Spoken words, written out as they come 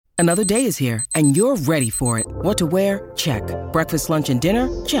Another day is here, and you're ready for it. What to wear? Check. Breakfast, lunch, and dinner?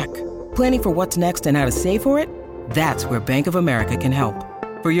 Check. Planning for what's next and how to save for it? That's where Bank of America can help.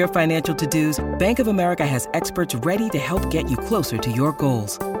 For your financial to-dos, Bank of America has experts ready to help get you closer to your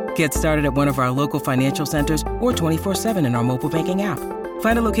goals. Get started at one of our local financial centers or 24/7 in our mobile banking app.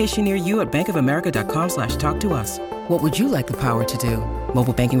 Find a location near you at bankofamerica.com/talktous. What would you like the power to do?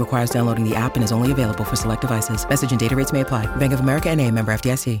 Mobile banking requires downloading the app and is only available for select devices. Message and data rates may apply. Bank of America N.A., member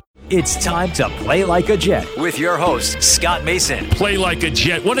FDIC. It's time to play like a Jet with your host, Scott Mason. Play like a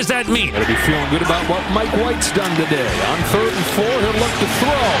Jet. What does that mean? Gotta be feeling good about what Mike White's done today. On 3rd and 4, he'll look to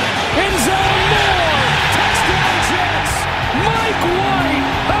throw. End zone, Moore! Touchdown Jets! Mike White!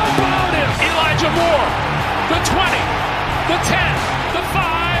 How about him? Elijah Moore, the 20, the 10, the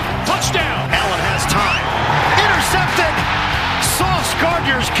 5, touchdown. Allen has time. Intercepted! Sauce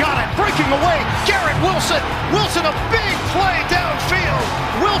Gardner's got it. Breaking away. Garrett Wilson. Wilson, a big play downfield.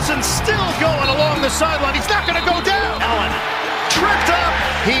 Wilson still going along the sideline. He's not going to go down. Allen tripped up.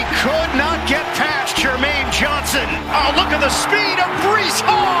 He could not get past Jermaine Johnson. Oh, look at the speed of Breece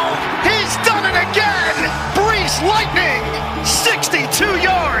Hall. He's done it again. Breece Lightning. 62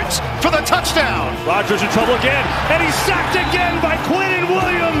 yards for the touchdown. Rodgers in trouble again. And he's sacked again by Quinnen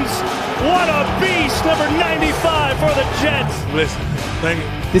Williams. What a beast. Number 95 for the Jets. Listen, thank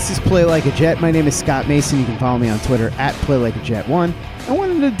you. This is Play Like a Jet. My name is Scott Mason. You can follow me on Twitter at PlayLikeAJet1. I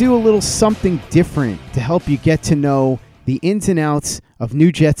wanted to do a little something different to help you get to know the ins and outs of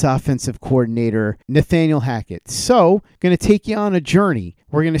new Jets offensive coordinator Nathaniel Hackett. So, going to take you on a journey.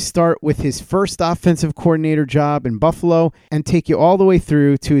 We're going to start with his first offensive coordinator job in Buffalo and take you all the way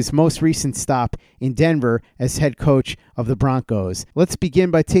through to his most recent stop in Denver as head coach of the Broncos. Let's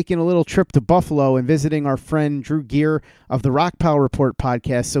begin by taking a little trip to Buffalo and visiting our friend Drew Gear of the Rockpile Report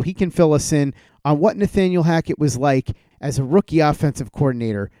podcast so he can fill us in on what Nathaniel Hackett was like as a rookie offensive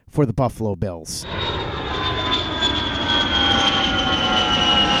coordinator for the Buffalo Bills.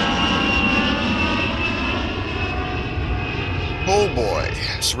 Oh boy.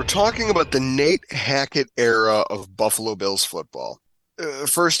 So we're talking about the Nate Hackett era of Buffalo Bills football.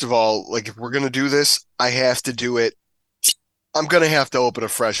 First of all, like if we're going to do this, I have to do it. I'm going to have to open a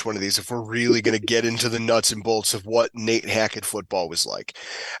fresh one of these if we're really going to get into the nuts and bolts of what Nate Hackett football was like.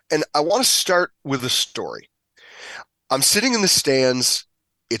 And I want to start with a story. I'm sitting in the stands.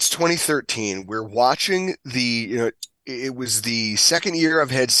 It's 2013. We're watching it was the second year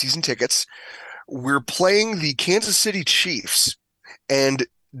I've had season tickets. We're playing the Kansas City Chiefs, and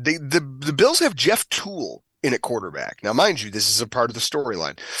the Bills have Jeff Toole in at quarterback. Now, mind you, this is a part of the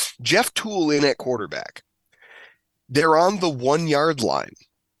storyline. Jeff Toole in at quarterback. They're on the 1-yard line.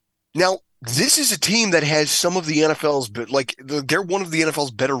 Now, this is a team that has some of the NFL's, they're one of the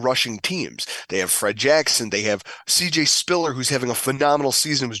NFL's better rushing teams. They have Fred Jackson. They have CJ Spiller, who's having a phenomenal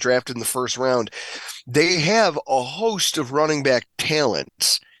season, was drafted in the first round. They have a host of running back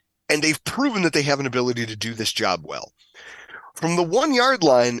talents, and they've proven that they have an ability to do this job well. From the 1-yard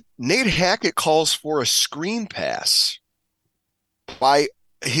line, Nate Hackett calls for a screen pass by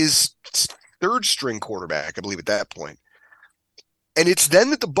his third-string quarterback, I believe at that point. And it's then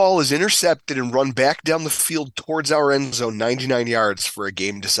that the ball is intercepted and run back down the field towards our end zone 99 yards for a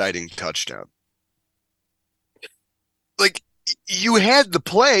game-deciding touchdown. Like, you had the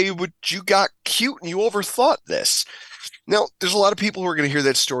play, but you got cute and you overthought this. Now, there's a lot of people who are going to hear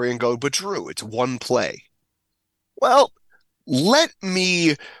that story and go, but Drew, it's one play. Well, let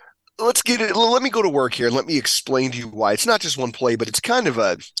me go to work here and let me explain to you why. It's not just one play, but it's kind of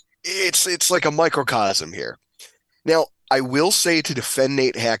it's like a microcosm here. Now, I will say to defend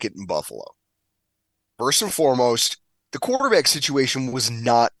Nate Hackett in Buffalo, first and foremost, the quarterback situation was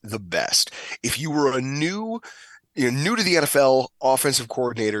not the best. If you were new to the NFL offensive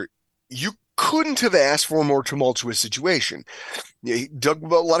coordinator, you couldn't have asked for a more tumultuous situation. A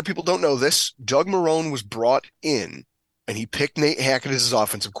lot of people don't know this. Doug Marrone was brought in, and he picked Nate Hackett as his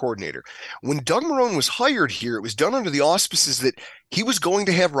offensive coordinator. When Doug Marrone was hired here, it was done under the auspices that he was going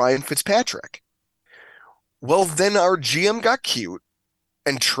to have Ryan Fitzpatrick. Well, then our GM got cute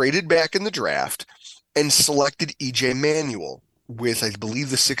and traded back in the draft and selected E.J. Manuel with, I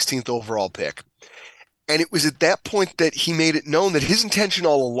believe, the 16th overall pick. And it was at that point that he made it known that his intention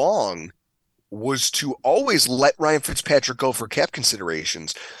all along was to always let Ryan Fitzpatrick go for cap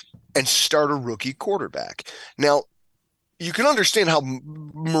considerations and start a rookie quarterback. Now, you can understand how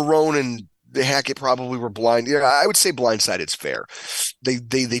Marrone and Hackett probably were blind. I would say blindsided is fair.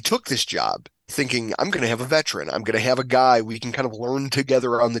 They took this job thinking, I'm going to have a veteran. I'm going to have a guy we can kind of learn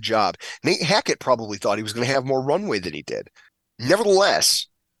together on the job. Nate Hackett probably thought he was going to have more runway than he did. Nevertheless,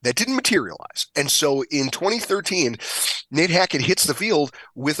 That didn't materialize. And so in 2013, Nate Hackett hits the field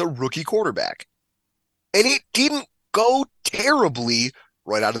with a rookie quarterback. And it didn't go terribly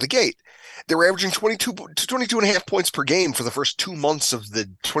right out of the gate. They were averaging 22 and a half points per game for the first 2 months of the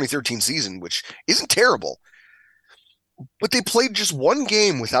 2013 season, which isn't terrible. But they played just one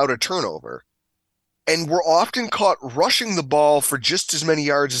game without a turnover and were often caught rushing the ball for just as many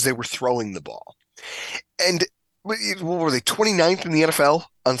yards as they were throwing the ball. And what were they, 29th in the NFL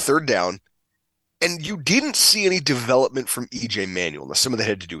on third down? And you didn't see any development from E.J. Manuel. Now, some of that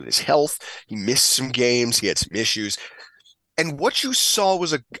had to do with his health. He missed some games. He had some issues. And what you saw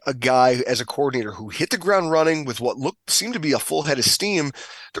was a guy as a coordinator who hit the ground running with what seemed to be a full head of steam.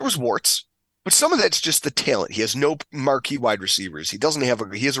 There was warts, but some of that's just the talent. He has no marquee wide receivers. He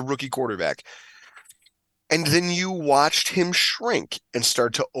has a rookie quarterback. And then you watched him shrink and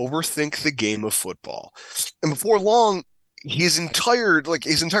start to overthink the game of football. And before long, his entire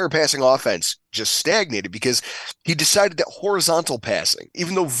passing offense just stagnated because he decided that horizontal passing,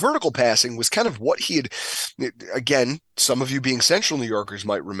 even though vertical passing was kind of what he had, again, some of you being Central New Yorkers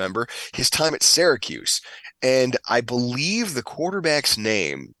might remember his time at Syracuse. And I believe the quarterback's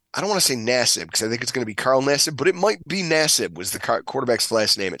name, I don't want to say Nassib because I think it's going to be Carl Nassib, but it might be Nassib was the quarterback's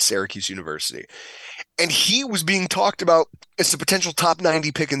last name at Syracuse University. And he was being talked about as the potential top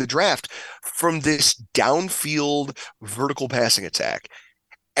 90 pick in the draft from this downfield vertical passing attack.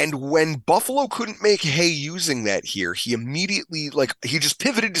 And when Buffalo couldn't make hay using that here, he immediately, he just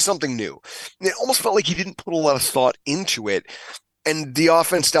pivoted to something new. And it almost felt like he didn't put a lot of thought into it. And the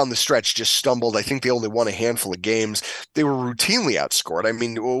offense down the stretch just stumbled. I think they only won a handful of games. They were routinely outscored. I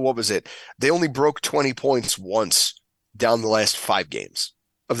mean, what was it? They only broke 20 points once down the last 5 games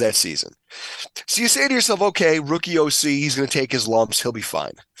of that season. So you say to yourself, okay, rookie OC, he's going to take his lumps. He'll be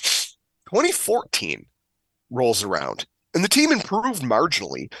fine. 2014 rolls around, and the team improved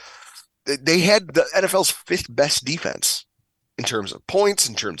marginally. They had the NFL's 5th best defense in terms of points,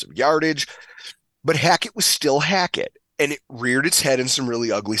 in terms of yardage, but Hackett was still Hackett, and it reared its head in some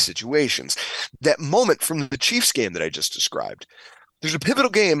really ugly situations. That moment from the Chiefs game that I just described, there's a pivotal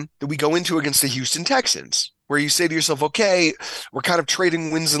game that we go into against the Houston Texans, where you say to yourself, okay, we're kind of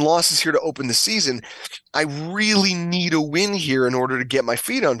trading wins and losses here to open the season. I really need a win here in order to get my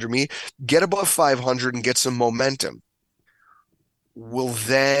feet under me, get above 500 and get some momentum. Well,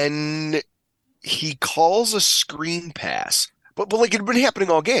 then he calls a screen pass, but like it had been happening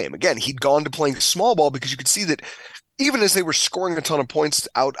all game. Again, he'd gone to playing small ball because you could see that even as they were scoring a ton of points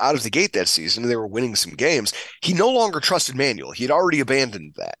out of the gate that season, and they were winning some games, he no longer trusted Manuel. He had already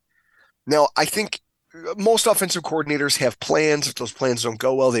abandoned that. Now, I think most offensive coordinators have plans. If those plans don't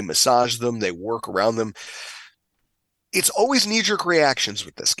go well, they massage them, they work around them. It's always knee-jerk reactions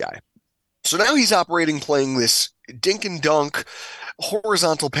with this guy. So now he's playing this dink and dunk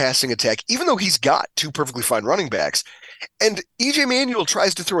horizontal passing attack, even though he's got 2 perfectly fine running backs. And E.J. Manuel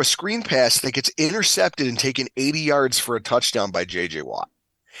tries to throw a screen pass that gets intercepted and taken 80 yards for a touchdown by J.J. Watt.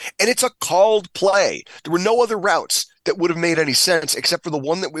 And it's a called play. There were no other routes that would have made any sense except for the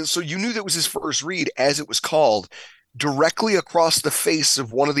one that was, so you knew that was his first read as it was called, directly across the face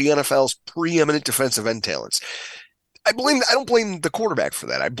of one of the NFL's preeminent defensive end talents. I don't blame the quarterback for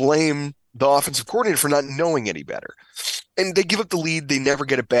that. I blame the offensive coordinator for not knowing any better. And they give up the lead. They never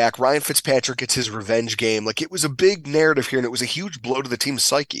get it back. Ryan Fitzpatrick gets his revenge game. Like, it was a big narrative here, and it was a huge blow to the team's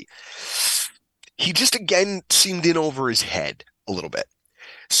psyche. He just, again, seemed in over his head a little bit.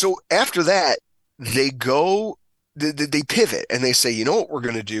 So after that, they pivot, and they say, you know what we're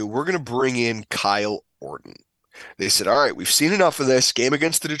going to do? We're going to bring in Kyle Orton. They said, all right, we've seen enough of this game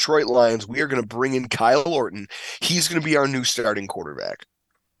against the Detroit Lions. We are going to bring in Kyle Orton. He's going to be our new starting quarterback.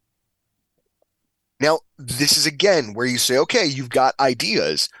 Now, this is, again, where you say, okay, you've got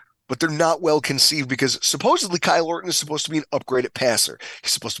ideas, but they're not well conceived because supposedly Kyle Orton is supposed to be an upgraded passer.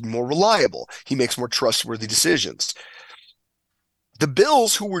 He's supposed to be more reliable. He makes more trustworthy decisions. The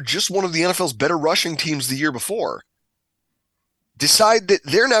Bills, who were just one of the NFL's better rushing teams the year before, decide that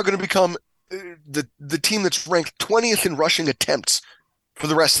they're now going to become the team that's ranked 20th in rushing attempts for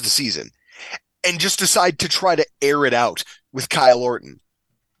the rest of the season, and just decide to try to air it out with Kyle Orton.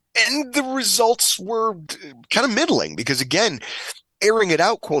 And the results were kind of middling because, again, airing it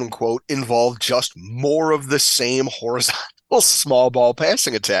out, quote unquote, involved just more of the same horizontal small ball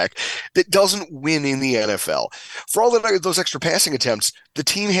passing attack that doesn't win in the NFL. For all those extra passing attempts, the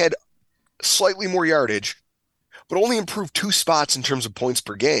team had slightly more yardage, but only improved 2 spots in terms of points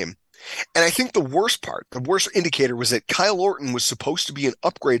per game. And I think the worst indicator was that Kyle Orton was supposed to be an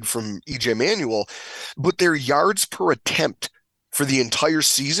upgrade from E.J. Manuel, but their yards per attempt for the entire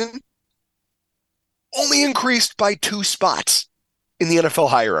season only increased by 2 spots in the NFL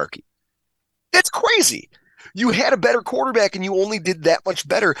hierarchy. That's crazy. You had a better quarterback and you only did that much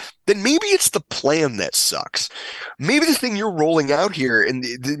better. Then maybe it's the plan that sucks. Maybe the thing you're rolling out here and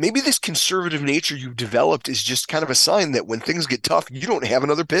maybe this conservative nature you've developed is just kind of a sign that when things get tough, you don't have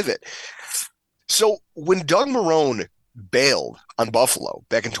another pivot. So when Doug Marrone bailed on Buffalo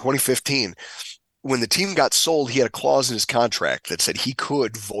back in 2015, when the team got sold, he had a clause in his contract that said he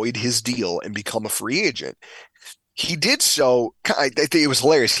could void his deal and become a free agent. He did so. I think it was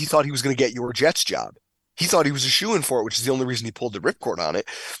hilarious. He thought he was going to get your Jets job. He thought he was a shoo-in for it, which is the only reason he pulled the ripcord on it.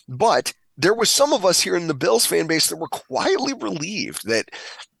 But there was some of us here in the Bills fan base that were quietly relieved that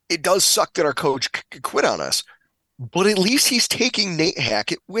it does suck that our coach quit on us. But at least he's taking Nate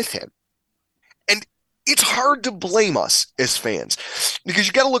Hackett with him. And it's hard to blame us as fans because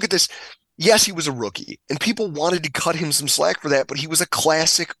you got to look at this. Yes, he was a rookie, and people wanted to cut him some slack for that, but he was a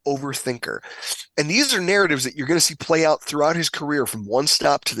classic overthinker. And these are narratives that you're going to see play out throughout his career from one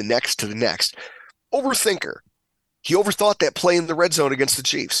stop to the next to the next. Overthinker. He overthought that play in the red zone against the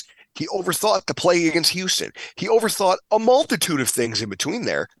Chiefs. He overthought the play against Houston. He overthought a multitude of things in between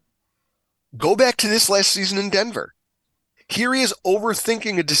there. Go back to this last season in Denver. Here he is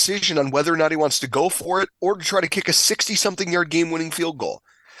overthinking a decision on whether or not he wants to go for it or to try to kick a 60-something yard game-winning field goal.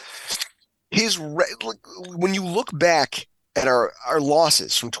 When you look back at our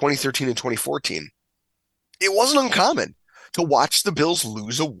losses from 2013 and 2014, it wasn't uncommon to watch the Bills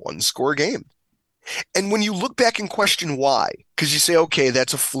lose a one-score game. And when you look back and question why, because you say, okay,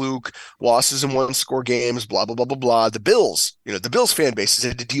 that's a fluke, losses in one-score games, blah, blah, blah, blah, blah. The Bills fan base has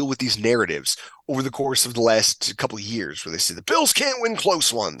had to deal with these narratives over the course of the last couple of years where they say the Bills can't win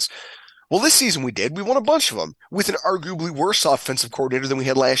close ones. Well, this season we did. We won a bunch of them with an arguably worse offensive coordinator than we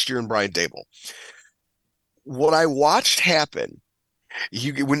had last year in Brian Daboll. What I watched happen,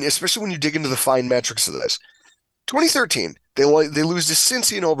 especially when you dig into the fine metrics of this, 2013, they lose to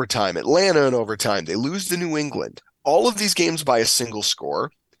Cincy in overtime, Atlanta in overtime. They lose to New England. All of these games by a single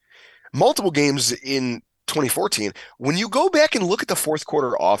score. Multiple games in 2014. When you go back and look at the fourth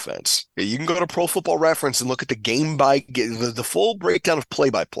quarter offense, you can go to Pro Football Reference and look at the full breakdown of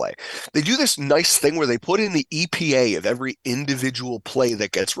play-by-play. They do this nice thing where they put in the EPA of every individual play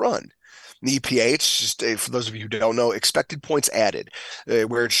that gets run. The EPA, it's just, for those of you who don't know, expected points added,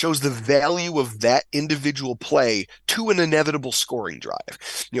 where it shows the value of that individual play to an inevitable scoring drive.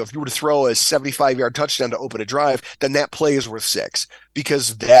 If you were to throw a 75-yard touchdown to open a drive, then that play is worth 6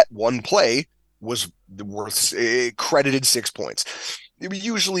 because that one play was worth credited 6 points.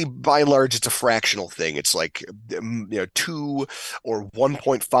 Usually, by and large, it's a fractional thing. It's like 2 or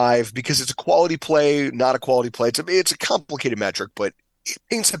 1.5 because it's a quality play, not a quality play. It's a complicated metric, but it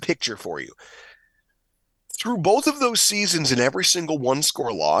paints a picture for you. Through both of those seasons and every single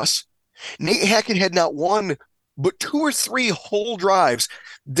one-score loss, Nate Hackett had not one, but 2 or 3 whole drives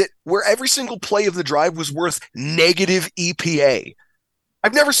where every single play of the drive was worth negative EPA.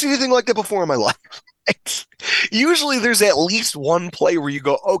 I've never seen anything like that before in my life. Usually there's at least one play where you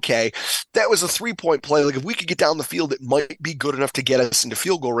go, okay, that was a 3-point play. Like if we could get down the field, it might be good enough to get us into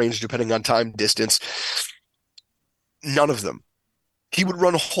field goal range depending on time, distance. None of them. He would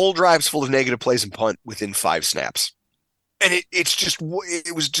run whole drives full of negative plays and punt within 5 snaps. And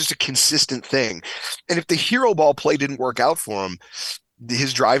it was just a consistent thing. And if the hero ball play didn't work out for him,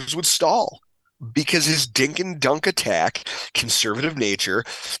 his drives would stall because his dink and dunk attack, conservative nature,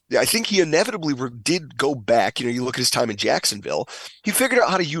 I think he inevitably did go back. You look at his time in Jacksonville, he figured out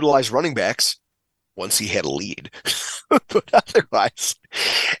how to utilize running backs once he had a lead, but otherwise.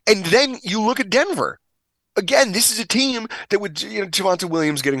 And then you look at Denver. Again, this is a team that would, Javonte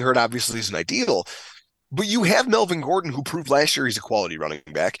Williams getting hurt obviously isn't ideal, but you have Melvin Gordon who proved last year he's a quality running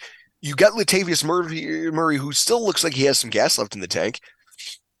back. You got Latavius Murray who still looks like he has some gas left in the tank.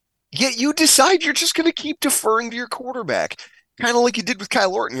 Yet you decide you're just going to keep deferring to your quarterback, kind of like you did with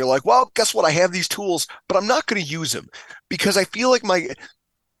Kyle Orton. You're like, well, guess what? I have these tools, but I'm not going to use them because I feel like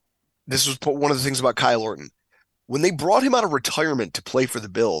this was one of the things about Kyle Orton. When they brought him out of retirement to play for the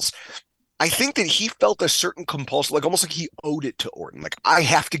Bills, I think that he felt a certain compulsion, almost like he owed it to Orton. Like, I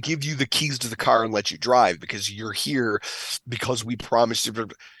have to give you the keys to the car and let you drive because you're here because we promised you.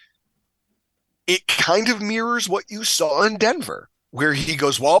 It kind of mirrors what you saw in Denver, where he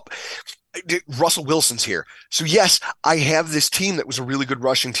goes, well, Russell Wilson's here. So, yes, I have this team that was a really good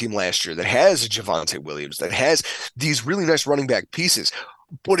rushing team last year that has a Javonte Williams, that has these really nice running back pieces.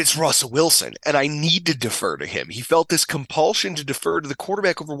 But it's Russell Wilson, and I need to defer to him. He felt this compulsion to defer to the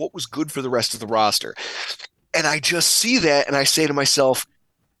quarterback over what was good for the rest of the roster. And I just see that, and I say to myself,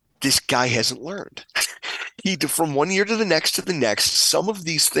 this guy hasn't learned. From one year to the next, some of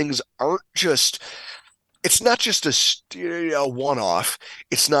these things aren't just it's not just a one-off.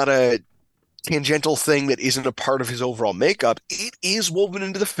 It's not a tangential thing that isn't a part of his overall makeup. It is woven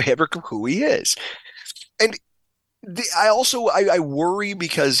into the fabric of who he is. And I worry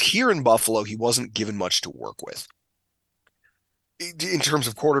because here in Buffalo, he wasn't given much to work with. In terms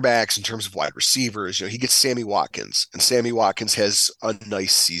of quarterbacks, in terms of wide receivers, he gets Sammy Watkins, and Sammy Watkins has a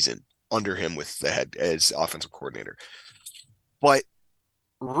nice season under him with the head as offensive coordinator. But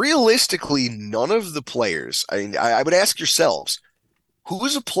realistically, none of the players, I would ask yourselves, who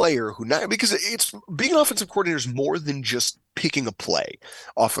is a player who not, because it's being an offensive coordinator is more than just picking a play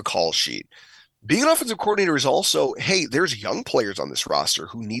off a call sheet. Being an offensive coordinator is also, hey, there's young players on this roster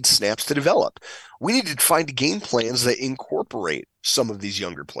who need snaps to develop. We need to find game plans that incorporate some of these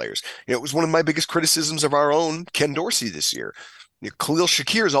younger players. It was one of my biggest criticisms of our own Ken Dorsey this year. Khalil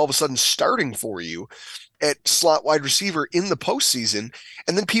Shakir is all of a sudden starting for you at slot wide receiver in the postseason,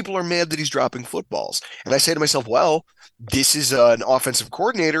 and then people are mad that he's dropping footballs. And I say to myself, well, this is an offensive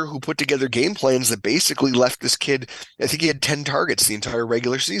coordinator who put together game plans that basically left this kid, I think he had 10 targets the entire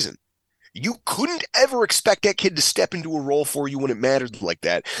regular season. You couldn't ever expect that kid to step into a role for you when it mattered like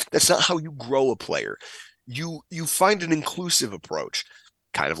that. That's not how you grow a player. You find an inclusive approach,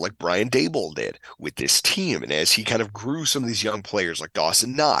 kind of like Brian Daboll did with this team. And as he kind of grew some of these young players like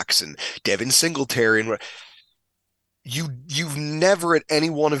Dawson Knox and Devin Singletary, and you've never at any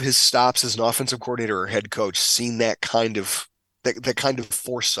one of his stops as an offensive coordinator or head coach seen that kind of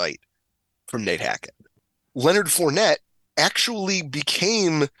foresight from Nate Hackett. Leonard Fournette actually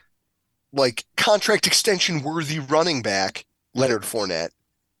became like contract extension worthy running back Leonard Fournette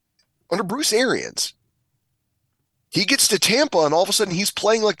under Bruce Arians. He gets to Tampa and all of a sudden he's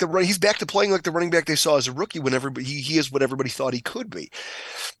back to playing like the running back they saw as a rookie whenever he is what everybody thought he could be.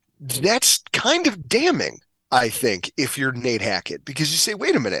 That's kind of damning, I think, if you're Nate Hackett, because you say,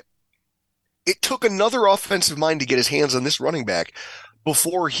 wait a minute, it took another offensive mind to get his hands on this running back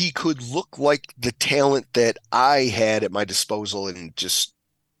before he could look like the talent that I had at my disposal and just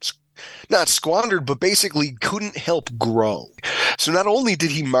not squandered, but basically couldn't help grow. So not only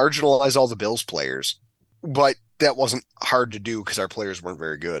did he marginalize all the Bills players, but that wasn't hard to do because our players weren't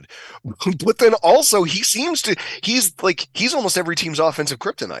very good. But then also he's almost every team's offensive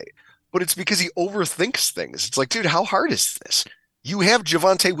kryptonite, but it's because he overthinks things. It's like, dude, how hard is this? You have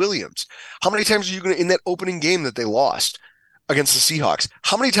Javonte Williams. How many times are you going to, in that opening game that they lost against the Seahawks,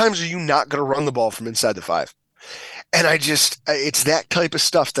 how many times are you not going to run the ball from inside the 5? And it's that type of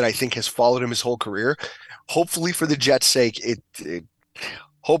stuff that I think has followed him his whole career. Hopefully for the Jets' sake,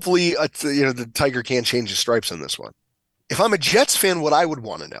 hopefully the Tiger can't change his stripes on this one. If I'm a Jets fan, what I would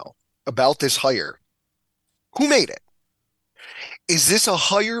want to know about this hire, who made it? Is this a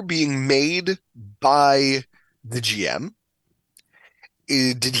hire being made by the GM?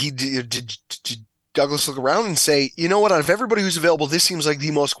 Did Douglas look around and say, you know what, out of everybody who's available, this seems like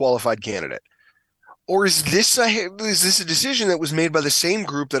the most qualified candidate? Or is this a decision that was made by the same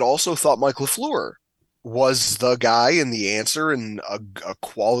group that also thought Mike LaFleur was the guy and the answer and a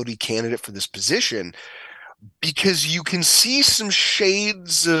quality candidate for this position? Because you can see some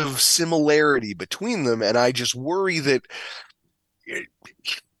shades of similarity between them, and I just worry that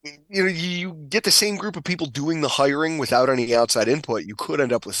you get the same group of people doing the hiring without any outside input, you could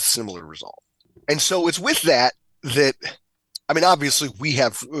end up with a similar result. And so it's with that, I mean, obviously we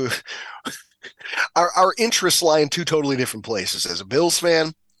have our interests lie in two totally different places. As a Bills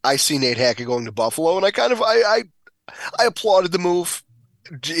fan, I see Nate Hackett going to Buffalo, and I applauded the move,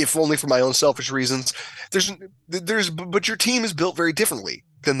 if only for my own selfish reasons. But your team is built very differently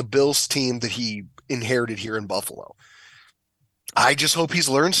than the Bills team that he inherited here in Buffalo. I just hope he's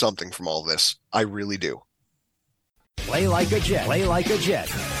learned something from all this. I really do. Play like a Jet. Play like a Jet.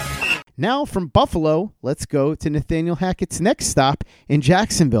 Now from Buffalo, let's go to Nathaniel Hackett's next stop in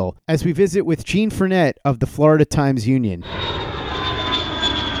Jacksonville as we visit with Gene Fournette of the Florida Times-Union.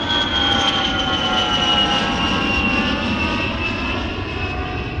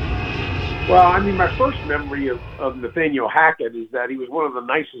 Well, I mean, my first memory of Nathaniel Hackett is that he was one of the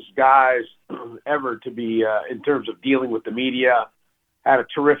nicest guys ever to be in terms of dealing with the media, had a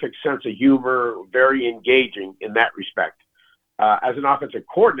terrific sense of humor, very engaging in that respect. As an offensive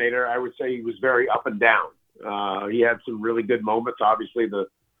coordinator, I would say he was very up and down. He had some really good moments. Obviously, the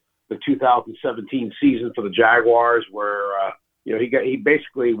 2017 season for the Jaguars, where he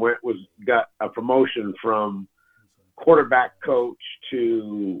basically got a promotion from quarterback coach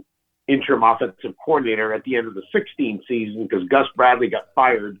to interim offensive coordinator at the end of the 2016 season because Gus Bradley got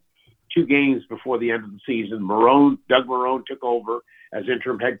fired 2 games before the end of the season. Doug Marrone took over as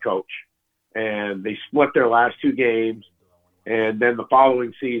interim head coach, and they split their last 2 games. And then the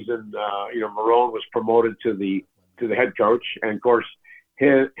following season, Marone was promoted to the head coach, and of course,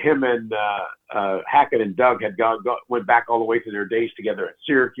 him and Hackett and Doug went back all the way to their days together at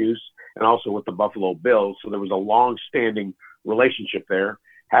Syracuse and also with the Buffalo Bills. So there was a long-standing relationship there.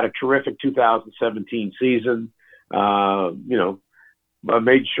 Had a terrific 2017 season.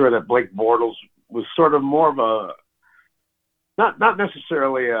 Made sure that Blake Bortles was sort of more of a not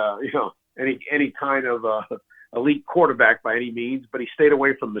necessarily any kind of elite quarterback by any means, but he stayed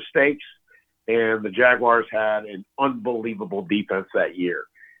away from mistakes. And the Jaguars had an unbelievable defense that year.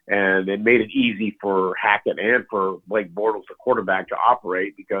 And it made it easy for Hackett and for Blake Bortles, the quarterback, to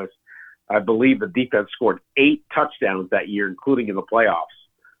operate because I believe the defense scored 8 touchdowns that year, including in the playoffs.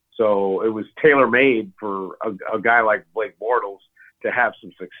 So it was tailor-made for a guy like Blake Bortles to have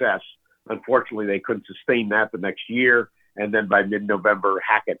some success. Unfortunately, they couldn't sustain that the next year. And then by mid-November,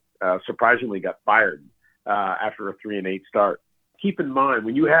 Hackett surprisingly got fired after a 3-8 start. Keep in mind,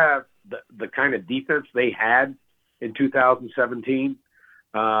 when you have the kind of defense they had in 2017,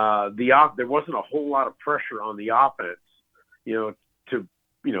 there wasn't a whole lot of pressure on the offense, to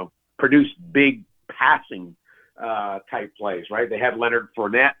produce big passing type plays, right? They had Leonard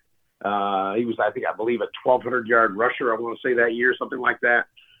Fournette. He was, I believe, a 1,200-yard rusher, I want to say that year, something like that.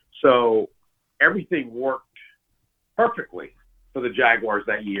 So everything worked perfectly for the Jaguars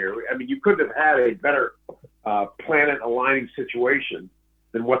that year. I mean, you couldn't have had a better planet-aligning situation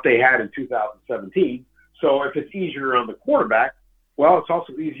than what they had in 2017. So if it's easier on the quarterback, well, it's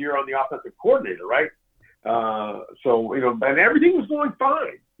also easier on the offensive coordinator, right? And everything was going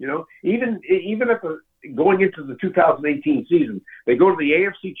fine. Even at going into the 2018 season, they go to the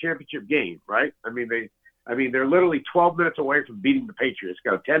AFC Championship game, right? They're literally 12 minutes away from beating the Patriots.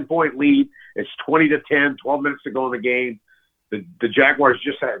 Got a 10-point lead. It's 20-10, 12 minutes to go in the game. The Jaguars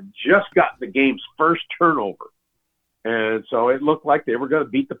just got the game's first turnover. And so it looked like they were going to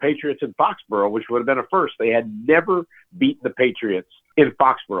beat the Patriots in Foxborough, which would have been a first. They had never beaten the Patriots in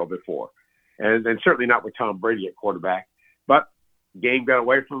Foxborough before, and certainly not with Tom Brady at quarterback. But game got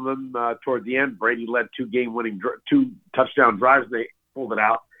away from them toward the end. Brady led 2 touchdown drives, and they pulled it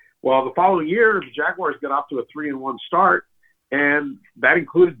out. Well, the following year, the Jaguars got off to a 3-1 start, and that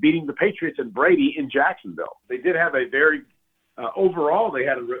included beating the Patriots and Brady in Jacksonville. They did have a very overall, they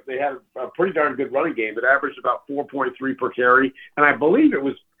had a pretty darn good running game. It averaged about 4.3 per carry, and I believe it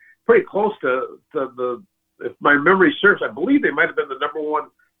was pretty close to the. If my memory serves, I believe they might have been the number 1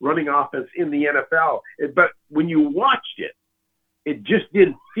 running offense in the NFL. But when you watched it, it just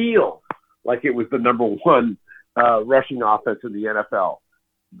didn't feel like it was the number 1 rushing offense in the NFL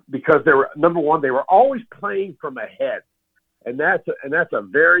because they were number 1. They were always playing from ahead, and that's a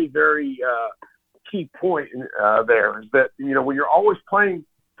very, very key point there is that, when you're always playing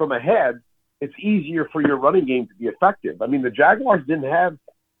from ahead, it's easier for your running game to be effective. I mean, the Jaguars didn't have,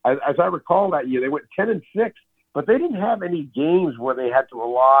 as I recall that year, they went 10-6, but they didn't have any games where they had to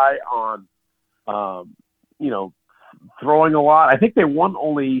rely on, throwing a lot. I think they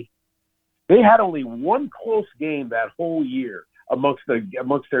had only one close game that whole year amongst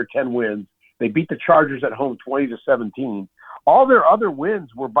their 10 wins. They beat the Chargers at home 20-17. All their other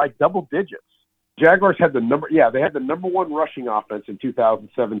wins were by double digits. Jaguars had the number 1 rushing offense in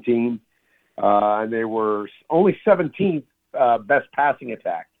 2017, and they were only 17th best passing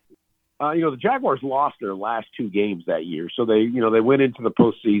attack. The Jaguars lost their last 2 games that year, so they went into the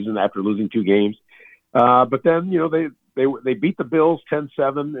postseason after losing 2 games. But then they beat the Bills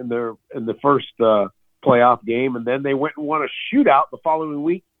 10-7 in the first playoff game, and then they went and won a shootout the following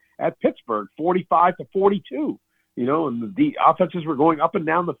week at Pittsburgh, 45-42. And the offenses were going up and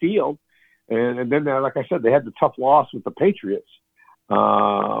down the field. And then, like I said, they had the tough loss with the Patriots.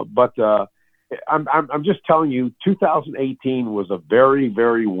 But I'm just telling you, 2018 was a very,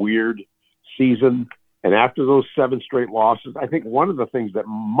 very weird season. And after those 7 straight losses, I think one of the things that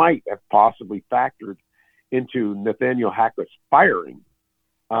might have possibly factored into Nathaniel Hackett's firing,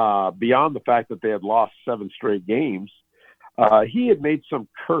 beyond the fact that they had lost 7 straight games, he had made some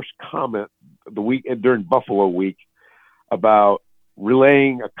cursed comment during Buffalo week about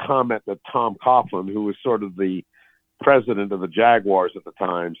relaying a comment that Tom Coughlin, who was sort of the president of the Jaguars at the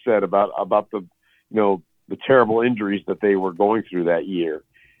time, said about the terrible injuries that they were going through that year.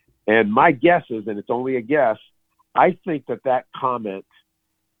 And my guess is, and it's only a guess, I think that comment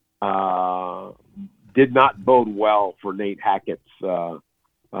did not bode well for Nate Hackett's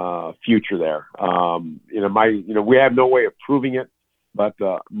future there. We have no way of proving it, but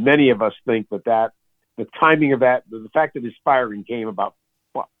many of us think that the timing of that, the fact that his firing came about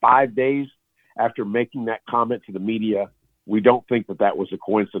 5 days after making that comment to the media, we don't think that was a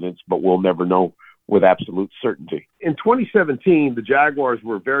coincidence, but we'll never know with absolute certainty. In 2017, the Jaguars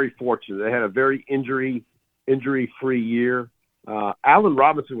were very fortunate. They had a very injury-free year. Allen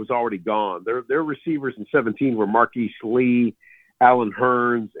Robinson was already gone. Their receivers in 17 were Marquise Lee, Allen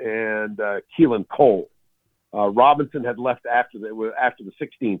Hurns, and Keelan Cole. Robinson had left after the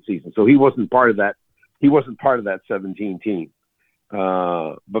 16 season, so he wasn't part of that. He wasn't part of that 17 team.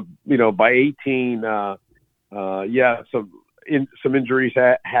 But by 18, some injuries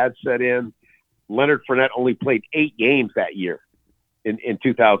had set in. Leonard Fournette only played 8 games that year in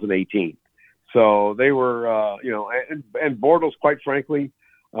 2018. So they were, and Bortles, quite frankly,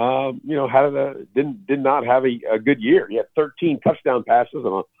 did not have a good year. He had 13 touchdown passes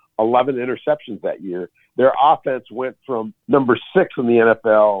and 11 interceptions that year. Their offense went from number 6 in the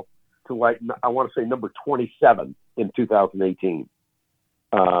NFL to number 27 in 2018.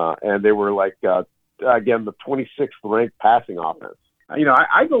 And they were again, the 26th ranked passing offense.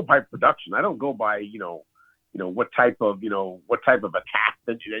 I go by production. I don't go by, what type of attack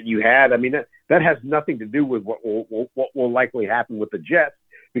that you had. I mean, that has nothing to do with what will likely happen with the Jets,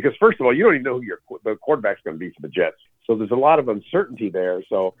 because first of all, you don't even know who the quarterback's going to be for the Jets. So there's a lot of uncertainty there.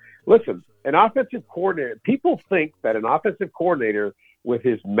 So listen, an offensive coordinator, people think that an offensive coordinator with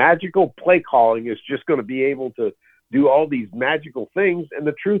his magical play calling is just going to be able to do all these magical things. And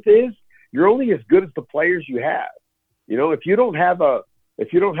the truth is, you're only as good as the players you have. If you don't have a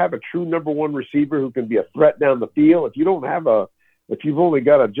true number one receiver who can be a threat down the field, if you've only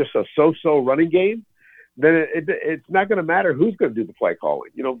got just a so-so running game, then it's not going to matter who's going to do the play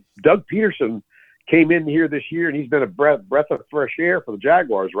calling. Doug Peterson came in here this year and he's been a breath of fresh air for the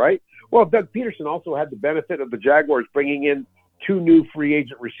Jaguars, right? Well, Doug Peterson also had the benefit of the Jaguars bringing in 2 new free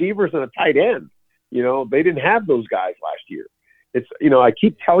agent receivers and a tight end. They didn't have those guys last year. It's, I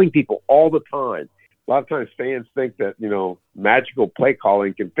keep telling people all the time, a lot of times fans think that, magical play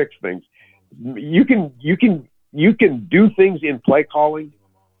calling can fix things. You can do things in play calling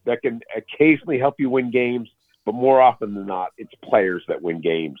that can occasionally help you win games, but more often than not, it's players that win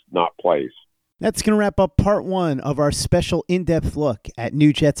games, not plays. That's going to wrap up part 1 of our special in-depth look at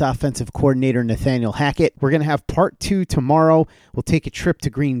new Jets offensive coordinator Nathaniel Hackett. We're going to have part 2 tomorrow. We'll take a trip to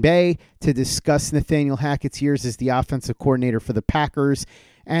Green Bay to discuss Nathaniel Hackett's years as the offensive coordinator for the Packers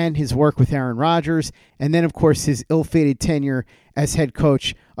and his work with Aaron Rodgers, and then, of course, his ill-fated tenure as head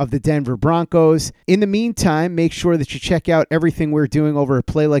coach of the Denver Broncos. In the meantime, make sure that you check out everything we're doing over at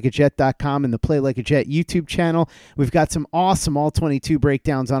PlayLikeAJet.com and the Play Like a Jet YouTube channel. We've got some awesome All-22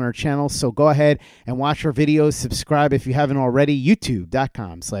 breakdowns on our channel, so go ahead and watch our videos. Subscribe if you haven't already.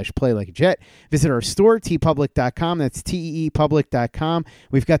 YouTube.com/PlayLikeAJet. Visit our store, TeePublic.com. That's TeePublic.com.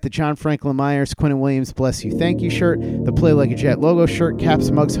 We've got the John Franklin Myers, Quinnen Williams, Bless You, Thank You shirt, the Play Like a Jet logo shirt, caps,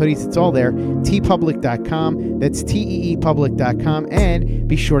 mugs, hoodies. It's all there. TeePublic.com. That's TeePublic.com. And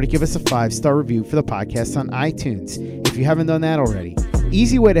be sure to give us a 5-star review for the podcast on iTunes if you haven't done that already.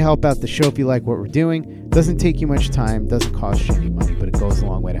 Easy way to help out the show if you like what we're doing. Doesn't take you much time, doesn't cost you any money, but it goes a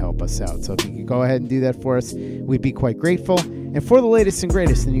long way to help us out. So if you could go ahead and do that for us, we'd be quite grateful. And for the latest and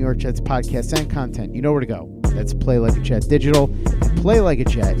greatest in New York Jets podcasts and content, you know where to go. That's Play Like a Jet Digital and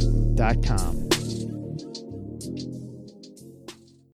PlayLikeAJet.com.